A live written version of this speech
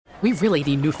We really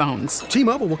need new phones.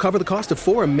 T-Mobile will cover the cost of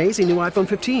 4 amazing new iPhone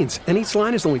 15s, and each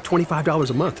line is only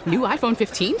 $25 a month. New iPhone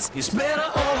 15s? It's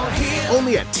better over here.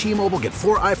 Only at T-Mobile, get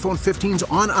 4 iPhone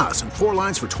 15s on us and 4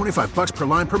 lines for $25 per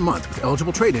line per month with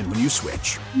eligible trade-in when you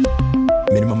switch.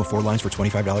 Minimum of 4 lines for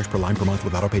 $25 per line per month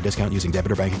with autopay discount using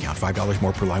debit or bank account. $5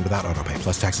 more per line without autopay,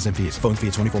 plus taxes and fees. Phone fee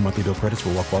at 24 monthly bill credits for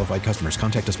well-qualified customers.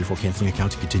 Contact us before canceling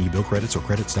account to continue bill credits or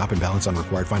credit stop and balance on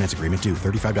required finance agreement due.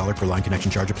 $35 per line connection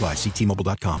charge applies. See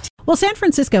T-Mobile.com. Well, San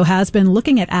Francisco has been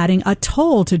looking at adding a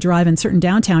toll to drive in certain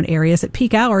downtown areas at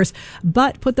peak hours,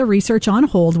 but put the research on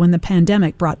hold when the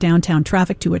pandemic brought downtown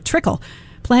traffic to a trickle.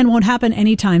 Plan won't happen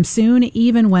anytime soon.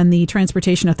 Even when the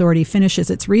Transportation Authority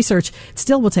finishes its research, it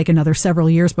still will take another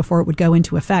several years before it would go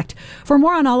into effect. For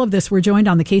more on all of this, we're joined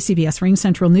on the KCBS Ring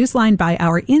Central Newsline by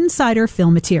our insider,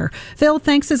 Phil Matier. Phil,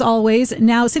 thanks as always.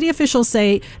 Now, city officials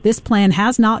say this plan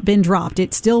has not been dropped.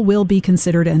 It still will be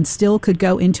considered and still could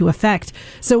go into effect.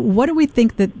 So what do we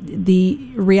think that the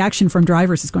reaction from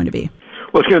drivers is going to be?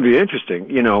 Well, it's going to be interesting.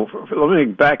 Let me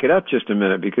back it up just a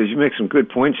minute because you make some good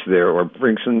points there or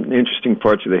bring some interesting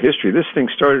parts of the history. This thing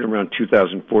started around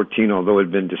 2014, although it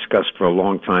had been discussed for a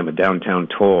long time, a downtown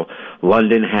toll.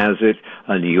 London has it.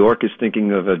 New York is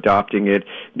thinking of adopting it.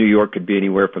 New York could be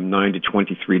anywhere from $9 to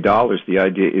 $23. The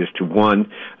idea is to, one,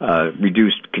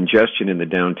 reduce congestion in the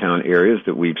downtown areas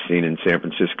that we've seen in San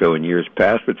Francisco in years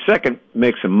past, but second,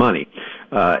 make some money.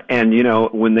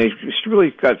 When they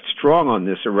really got strong on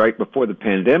this right before the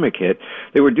pandemic hit,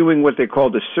 they were doing what they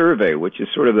called a survey, which is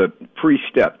sort of the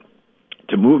pre-step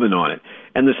to moving on it.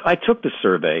 And I took the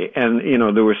survey, and,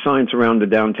 there were signs around the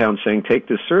downtown saying, take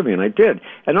this survey, and I did.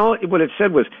 And what it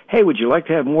said was, hey, would you like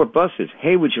to have more buses?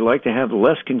 Hey, would you like to have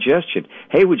less congestion?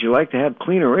 Hey, would you like to have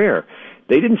cleaner air?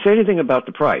 They didn't say anything about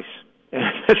the price.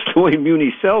 That's the way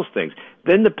Muni sells things.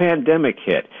 Then the pandemic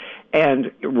hit.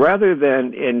 And rather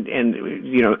than, and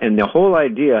the whole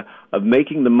idea of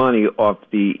making the money off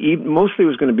mostly it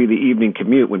was going to be the evening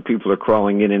commute when people are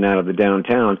crawling in and out of the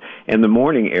downtown and the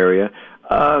morning area,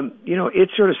 it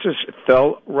sort of just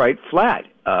fell right flat.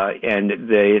 And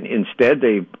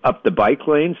they upped the bike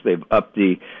lanes, they've upped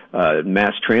the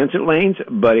mass transit lanes,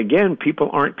 but again, people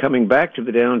aren't coming back to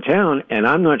the downtown, and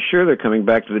I'm not sure they're coming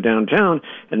back to the downtown.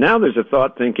 And now there's a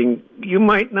thought thinking you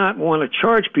might not want to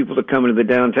charge people to come into the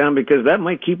downtown because that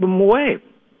might keep them away.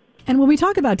 And when we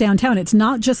talk about downtown, it's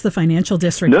not just the financial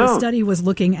district. No. The study was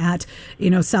looking at,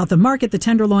 south of Market, the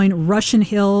Tenderloin, Russian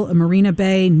Hill, Marina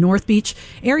Bay, North Beach,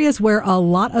 areas where a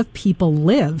lot of people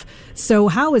live. So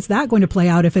how is that going to play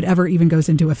out if it ever even goes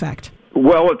into effect?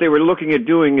 Well, what they were looking at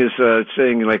doing is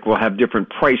saying, we'll have different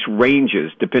price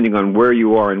ranges depending on where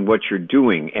you are and what you're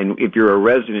doing. And if you're a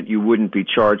resident, you wouldn't be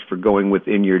charged for going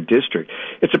within your district.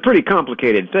 It's a pretty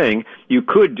complicated thing. You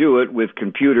could do it with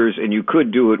computers, and you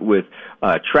could do it with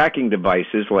tracking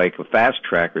devices like a Fast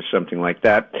Track or something like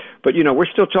that. But, we're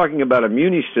still talking about a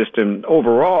Muni system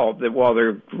overall that while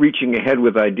they're reaching ahead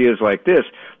with ideas like this,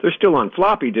 they're still on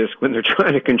floppy disk when they're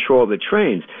trying to control the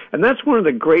trains. And that's one of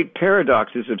the great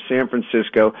paradoxes of San Francisco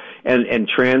and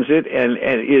transit, and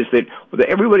is that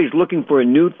everybody's looking for a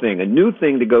new thing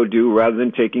to go do rather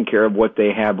than taking care of what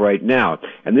they have right now.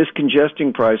 And this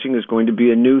congestion pricing is going to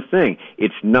be a new thing.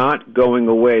 It's not going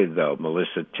away, though,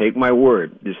 Melissa. Take my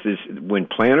word. This is when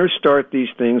planners start these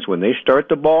things, when they start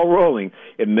the ball rolling,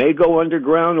 it may go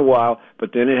underground a while,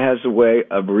 but then it has a way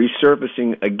of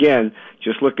resurfacing again.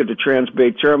 Just look at the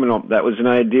Transbay Terminal. That was an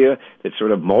idea that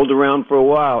sort of mulled around for a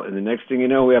while, and the next thing you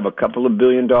know, we have a couple of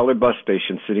billion-dollar bus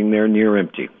stations sitting there near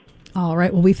empty. All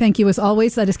right. Well, we thank you as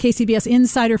always. That is KCBS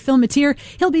insider Phil Matier.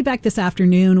 He'll be back this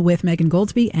afternoon with Megan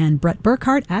Goldsby and Brett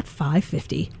Burkhart at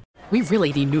 5:50. We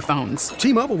really need new phones.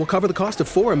 T-Mobile will cover the cost of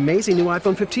 4 amazing new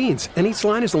iPhone 15s, and each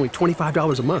line is only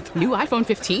 $25 a month. New iPhone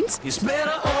 15s? It's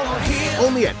better over here.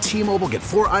 Only at T-Mobile, get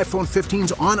 4 iPhone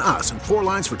 15s on us and 4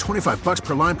 lines for $25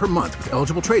 per line per month with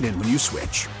eligible trade-in when you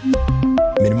switch.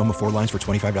 Minimum of 4 lines for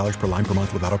 $25 per line per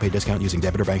month with autopay discount using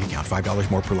debit or bank account.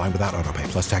 $5 more per line without autopay,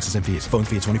 plus taxes and fees. Phone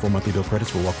fee at 24 monthly bill credits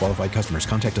for well-qualified customers.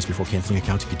 Contact us before canceling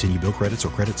account to continue bill credits or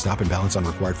credit stop and balance on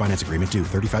required finance agreement due.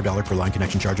 $35 per line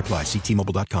connection charge applies. See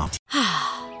T-Mobile.com.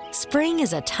 Spring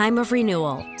is a time of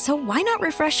renewal, so why not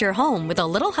refresh your home with a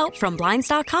little help from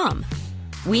Blinds.com?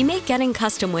 We make getting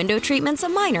custom window treatments a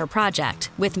minor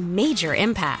project with major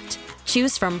impact.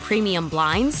 Choose from premium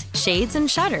blinds, shades, and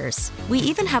shutters. We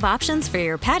even have options for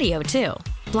your patio, too.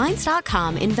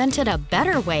 Blinds.com invented a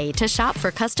better way to shop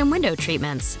for custom window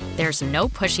treatments. There's no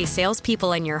pushy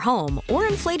salespeople in your home or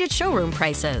inflated showroom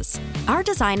prices. Our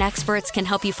design experts can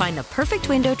help you find the perfect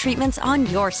window treatments on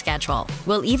your schedule.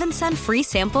 We'll even send free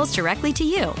samples directly to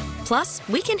you. Plus,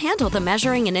 we can handle the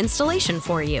measuring and installation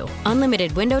for you.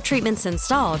 Unlimited window treatments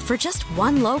installed for just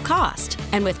one low cost.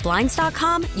 And with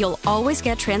Blinds.com, you'll always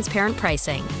get transparent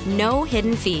pricing. No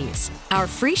hidden fees. Our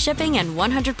free shipping and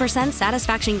 100%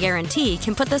 satisfaction guarantee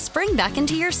can put the spring back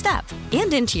into your step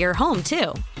and into your home,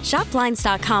 too. Shop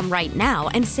Blinds.com right now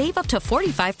and save up to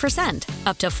 45%.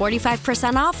 Up to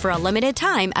 45% off for a limited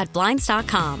time at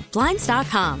Blinds.com.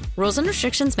 Blinds.com. Rules and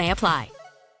restrictions may apply.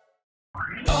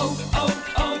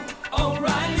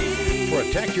 O'Reilly.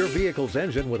 Protect your vehicle's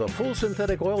engine with a full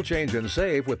synthetic oil change and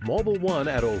save with Mobil 1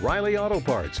 at O'Reilly Auto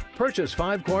Parts. Purchase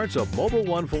 5 quarts of Mobil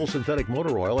 1 full synthetic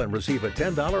motor oil and receive a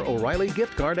 $10 O'Reilly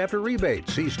gift card after rebate.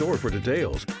 See store for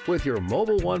details. With your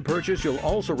Mobil 1 purchase, you'll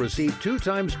also receive 2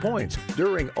 times points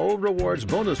during O Rewards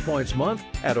Bonus Points Month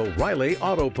at O'Reilly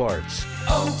Auto Parts.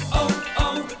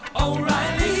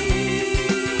 O'Reilly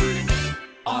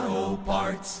Auto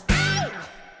Parts.